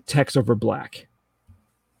 say, text over black.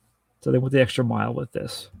 So they went the extra mile with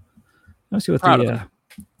this. Let's see what Proud of the. them.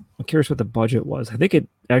 I'm curious what the budget was. I think it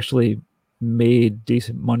actually made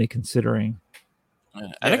decent money considering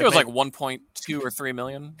I think it was like 1.2 or 3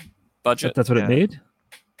 million budget. that's what Yeah. it made.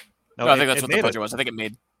 no, No, I think that's it what the made budget it. was. I think it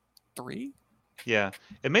made 3. Yeah,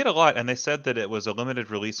 it made a lot, and they said that it was a limited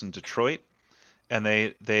release in Detroit, and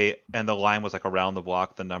the line was like around the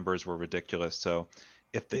block. The numbers were ridiculous. So,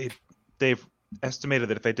 if they've estimated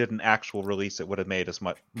that if they did an actual release, it would have made as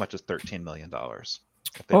much as $13 million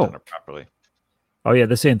if they'd done it properly. Oh yeah,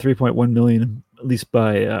 they're saying 3.1 million, at least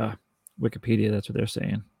by Wikipedia. That's what they're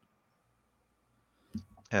saying.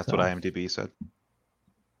 That's So- what IMDb said.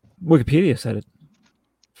 Wikipedia said it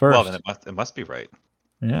first. Well, then it must be right.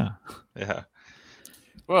 Yeah. Yeah.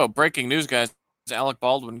 Whoa! Breaking news, guys! Alec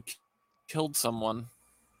Baldwin killed someone.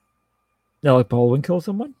 Alec Baldwin killed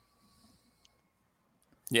someone.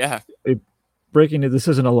 Yeah. Breaking news. This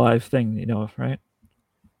isn't a live thing, right?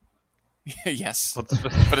 Yes. Well,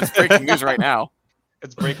 But it's breaking news right now.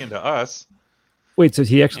 it's breaking to us. Wait, so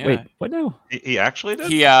he actually? Yeah. Wait, what now? He actually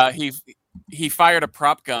did. He fired a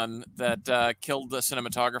prop gun that killed the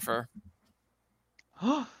cinematographer.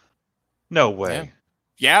 No way.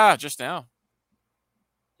 Yeah, just now.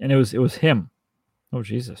 And it was him. Oh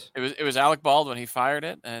Jesus! It was Alec Baldwin. He fired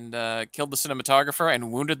it and killed the cinematographer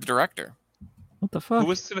and wounded the director. What the fuck?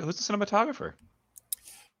 Who's the cinematographer?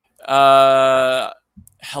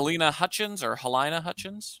 Helena Hutchins or Helena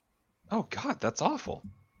Hutchins. Oh God, that's awful.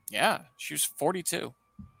 Yeah, she was 42.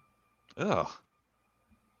 Ugh.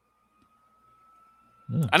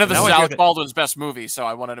 I know this Now is I hear Alec that- Baldwin's best movie, so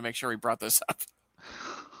I wanted to make sure he brought this up.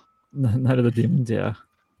 Night of the Demons. Yeah,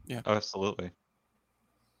 Oh, absolutely.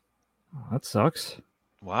 oh, that sucks.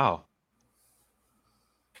 Wow.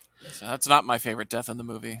 So that's not my favorite death in the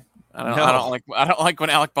movie. I No. don't like when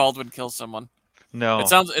Alec Baldwin kills someone. No. It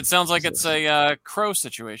sounds like it's a Crow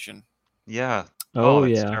situation. Yeah. Oh, Oh,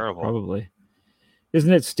 that's yeah, terrible. probably.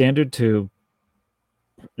 Isn't it standard to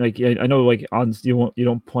like I know like on you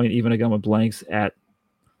don't point even a gun with blanks at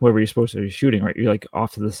whoever you're supposed to be shooting, right? You're like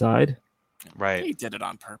off to the side. Right. He did it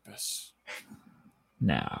on purpose.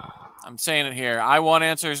 No. I'm saying it here. I want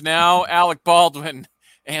answers now. Alec Baldwin,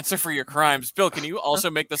 answer for your crimes. Bill, can you also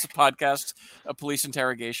make this a podcast, a police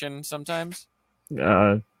interrogation sometimes?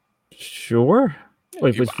 Sure.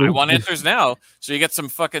 Wait, I want answers now. So you get some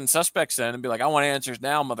fucking suspects in and be like, I want answers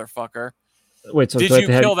now, motherfucker. Wait, so did you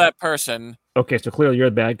kill that person? Okay, so clearly you're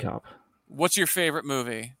the bad cop. What's your favorite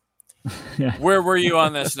movie? Yeah. Where were you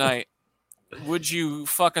on this night? Would you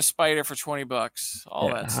fuck a spider for $20? All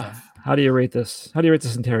that stuff. How do you rate this? How do you rate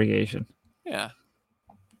this interrogation? Yeah.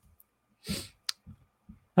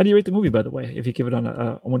 How do you rate the movie, by the way, if you give it on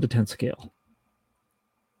a 1 to 10 scale?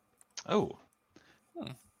 Oh.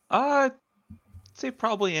 I'd say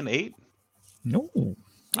probably an 8. No.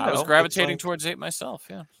 I was gravitating towards 8 myself,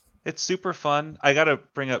 yeah. It's super fun. I got to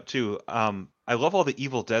bring up, too, I love all the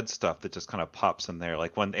Evil Dead stuff that just kind of pops in there.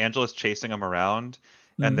 Like when Angela's chasing them around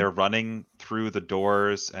and they're running through the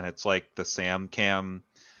doors and it's like the Sam cam.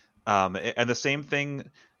 And the same thing,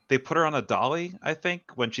 they put her on a dolly, I think,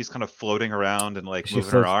 when she's kind of floating around and like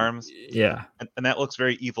moving her arms. Yeah. And that looks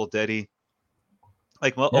very Evil Dead-y.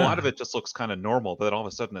 Like a lot of it just looks kind of normal, but then all of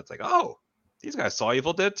a sudden it's like, oh, these guys saw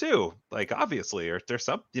Evil Dead too. Like obviously, or there's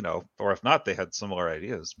some, or if not, they had similar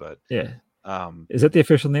ideas. But yeah. Is that the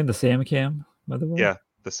official name, the Sam Cam, by the way? Yeah,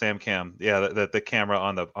 the Sam Cam. Yeah, the camera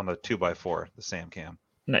on the 2x4, the Sam Cam.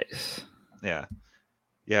 Nice. Yeah.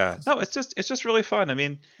 No, it's just really fun. I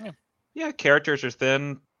mean, yeah, characters are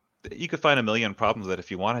thin. You could find a million problems with it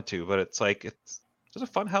if you wanted to, but it's like it's just a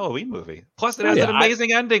fun Halloween movie. Plus, it has an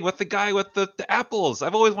amazing ending with the guy with the apples.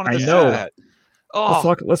 I've always wanted to see that.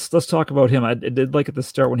 Oh, let's talk about him. I did like at the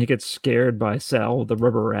start when he gets scared by Sal, the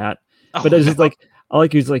rubber rat. But it's just like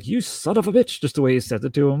he's like, you son of a bitch, just the way he says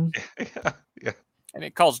it to him. Yeah. And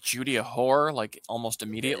it calls Judy a whore, like almost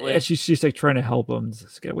immediately. Yeah, she's like trying to help him.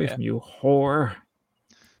 Just get away from you, whore.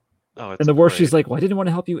 Oh, and the worst, she's like, well, I didn't want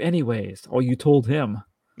to help you anyways. Oh, you told him.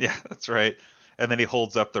 Yeah, that's right. And then he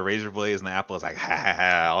holds up the razor blades and the apple is like,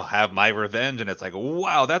 I'll have my revenge. And it's like,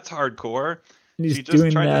 wow, that's hardcore. And he's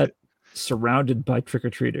doing that surrounded by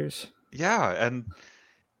trick-or-treaters. Yeah, and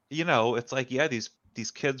it's like, yeah, this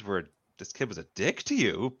kid was a dick to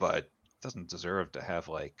you, but doesn't deserve to have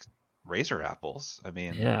like razor apples. I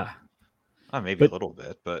mean, maybe a little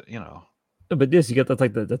bit, but But this, you get that's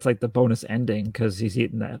like the bonus ending because he's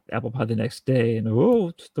eating that apple pie the next day, and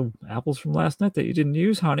it's the apples from last night that you didn't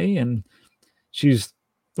use, honey. And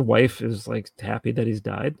the wife is like happy that he's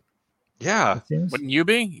died. Yeah, wouldn't you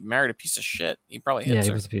be? He married a piece of shit. He probably hits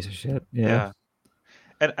her. He was a piece of shit. Yeah.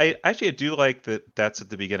 And I actually do like that's at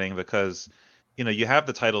the beginning because you have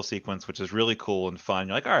the title sequence, which is really cool and fun.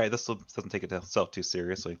 You're like, all right, this doesn't take itself too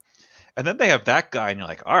seriously. And then they have that guy, and you're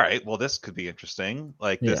like, all right, well, this could be interesting.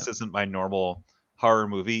 Like, this isn't my normal horror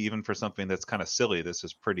movie, even for something that's kind of silly. This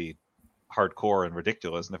is pretty hardcore and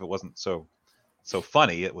ridiculous. And if it wasn't so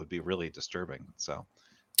funny, it would be really disturbing. So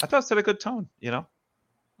I thought it set a good tone,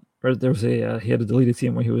 Or there was he had a deleted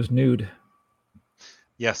scene where he was nude.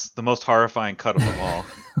 Yes, the most horrifying cut of them all.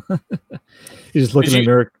 He's just looking in the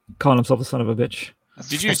mirror, calling himself a son of a bitch.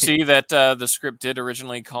 Did you see that the script did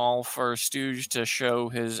originally call for Stooge to show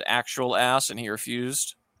his actual ass, and he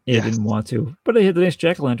refused? He didn't want to, but he had the nice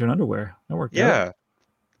jack-o'-lantern underwear. That worked out. I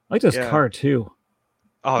like this car too.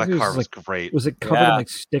 Oh, that car was great. Was it covered in like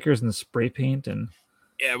stickers and spray paint? And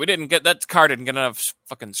we didn't get that car. Didn't get enough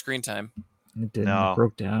fucking screen time. It didn't. It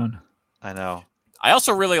broke down. I know. I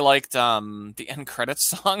also really liked the end credits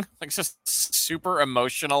song. Like, it's just super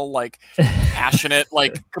emotional, like passionate,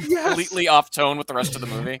 like completely off tone with the rest of the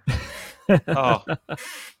movie. Oh,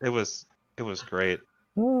 it was great.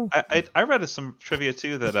 I read some trivia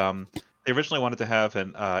too that they originally wanted to have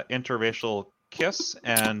an interracial kiss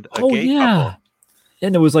and a gay couple.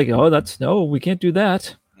 And it was like, we can't do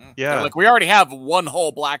that. Yeah, like we already have one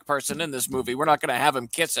whole black person in this movie. We're not going to have him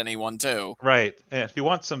kiss anyone too. Right. And if you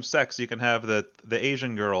want some sex, you can have the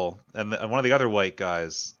Asian girl and one of the other white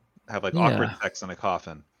guys have like awkward sex in a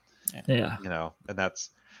coffin. Yeah. And that's.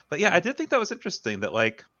 But yeah, I did think that was interesting. That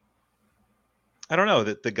like, I don't know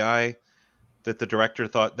that the director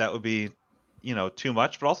thought that would be, too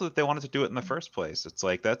much, but also that they wanted to do it in the first place. It's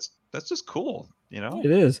like that's just cool. It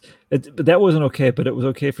is. But that wasn't okay. But it was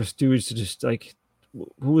okay for Stooge to just like.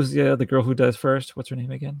 Who was the girl who does first? What's her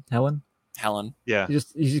name again? Helen. Yeah. He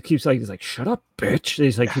just keeps like, he's like, shut up, bitch.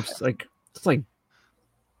 He's like, keeps like, it's like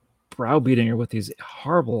browbeating her with these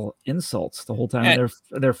horrible insults the whole time. And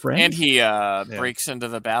they're friends. And he breaks into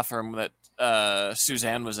the bathroom that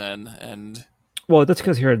Suzanne was in, and well, that's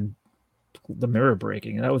because he heard the mirror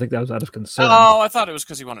breaking. And I would think that was out of concern. Oh, I thought it was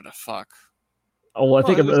because he wanted to fuck. Oh, well, I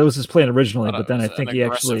think it was his plan originally, Thought but it then I was think an he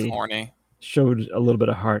aggressive, actually horny. showed a little bit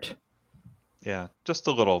of heart. Yeah, just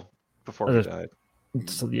a little before he died.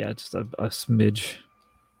 So yeah, just a smidge.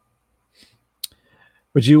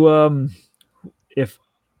 Would you if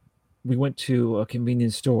we went to a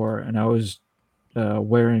convenience store and I was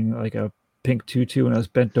wearing like a pink tutu and I was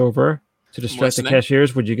bent over to distract the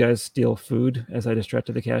cashiers, would you guys steal food as I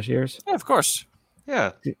distracted the cashiers? Yeah, of course.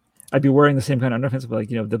 Yeah. I'd be wearing the same kind of underpants, but like,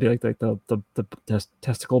 there'll be like the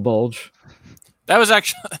testicle bulge. That was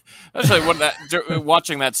actually what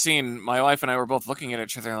watching that scene, my wife and I were both looking at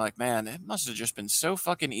each other and like, man, it must have just been so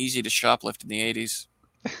fucking easy to shoplift in the 80s.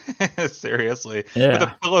 Seriously. Yeah. With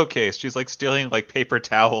a pillowcase. She's like stealing like paper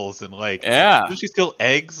towels and like doesn't she steal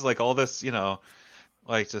eggs? Like all this,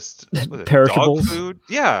 like just perishables. Dog food.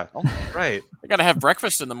 Yeah. Right. They gotta have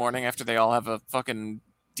breakfast in the morning after they all have a fucking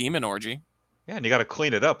demon orgy. Yeah, and you gotta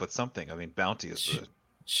clean it up with something. I mean, Bounty is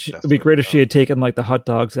it'd be great if she had taken like the hot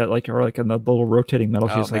dogs that like are like in the little rotating metal.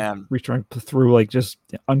 She's like reaching through like just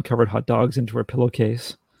uncovered hot dogs into her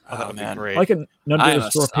pillowcase. Oh, that would be great. Like I'm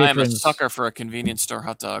a sucker for a convenience store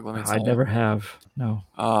hot dog. Let me tell you. I never have. No.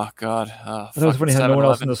 Oh God. That was funny how no one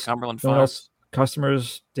else in the Cumberland Farms.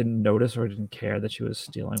 Customers didn't notice or didn't care that she was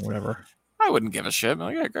stealing whatever. I wouldn't give a shit. I'm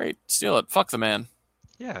like, yeah, great, steal it. Fuck the man.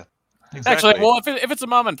 Yeah. Exactly. Actually, well, if it's a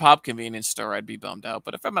mom and pop convenience store, I'd be bummed out.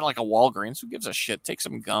 But if I'm at like a Walgreens, who gives a shit? Take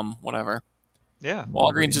some gum, whatever. Yeah.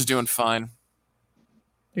 Walgreens is doing fine.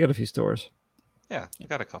 You got a few stores. Yeah, I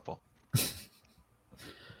got a couple.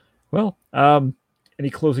 Well, any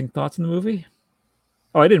closing thoughts on the movie?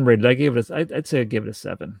 Oh, I didn't rate it. I gave it. I'd say I gave it a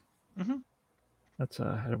 7. Mm-hmm. That's.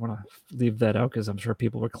 I don't want to leave that out because I'm sure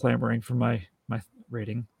people were clamoring for my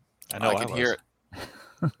rating. I know. I could hear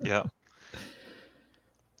it. Yeah.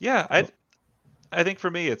 Yeah, I think for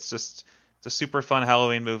me it's a super fun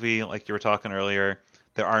Halloween movie. Like you were talking earlier,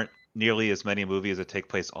 there aren't nearly as many movies that take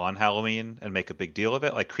place on Halloween and make a big deal of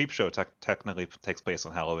it. Like Creepshow technically takes place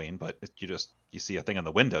on Halloween, but you see a thing in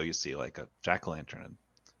the window, you see like a jack-o'-lantern, and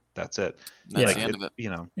that's it. That's like the end of it.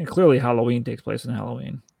 And clearly Halloween takes place on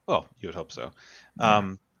Halloween. Well, you would hope so.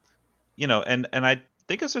 Yeah. And I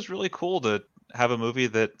think it's just really cool to have a movie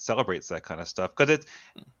that celebrates that kind of stuff because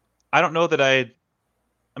I don't know that I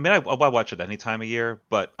watch it any time of year,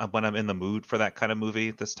 but when I'm in the mood for that kind of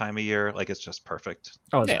movie this time of year, like it's just perfect.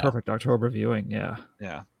 Oh, it's perfect October viewing. Yeah.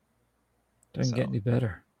 Yeah. Doesn't get any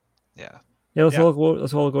better. Yeah. Yeah.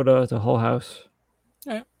 Let's all go to Hull House.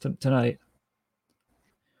 Yeah. Tonight.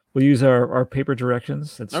 We'll use our paper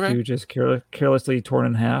directions that Stu just carelessly torn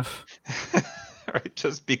in half. Right,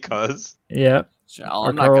 just because. Yeah.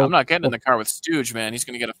 I'm not getting in the car with Stooge, man. He's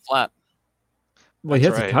gonna get a flat. Well, he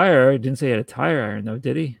has a tire. He didn't say he had a tire iron, though,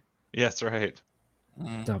 did he? Yes, right.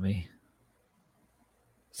 Dummy.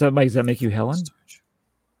 So, Mike, does that make you Helen?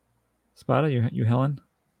 Spada, you Helen?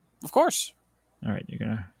 Of course. All right, you're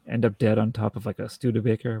going to end up dead on top of like a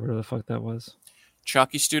Studebaker, whatever the fuck that was.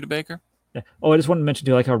 Chalky Studebaker? Yeah. Oh, I just wanted to mention,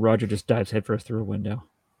 do you like how Roger just dives headfirst through a window?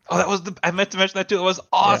 Oh, I meant to mention that too. It was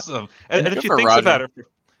awesome. Yeah. And then she thinks about it.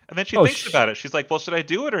 And then she thinks about it. She's like, well, should I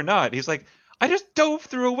do it or not? He's like, I just dove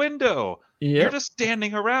through a window. Yep. You're just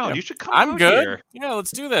standing around. Yeah. You should come out good. Here. Yeah,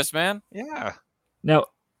 let's do this, man. Yeah. Now,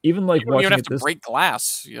 even like you don't have to break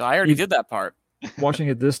glass. I already did that part. Watching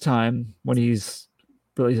it this time, when he's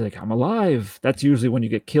like, I'm alive. That's usually when you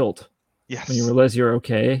get killed. Yes. When you realize you're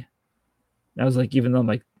okay. And I was like, even though I'm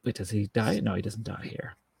like, wait, does he die? No, he doesn't die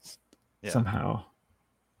here. Yeah. Somehow.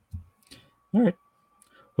 All right.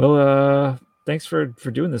 Well, thanks for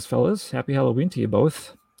doing this, fellas. Happy Halloween to you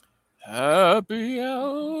both. Happy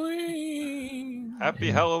Halloween.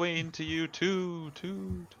 Happy Halloween to you too.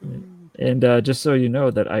 And just so you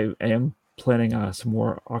know that I am planning some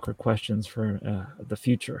more awkward questions for the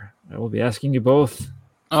future. I will be asking you both.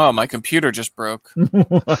 Oh, my computer just broke.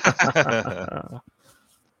 All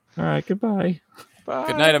right, goodbye. Bye.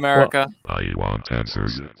 Good night, America. I want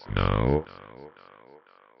answers now.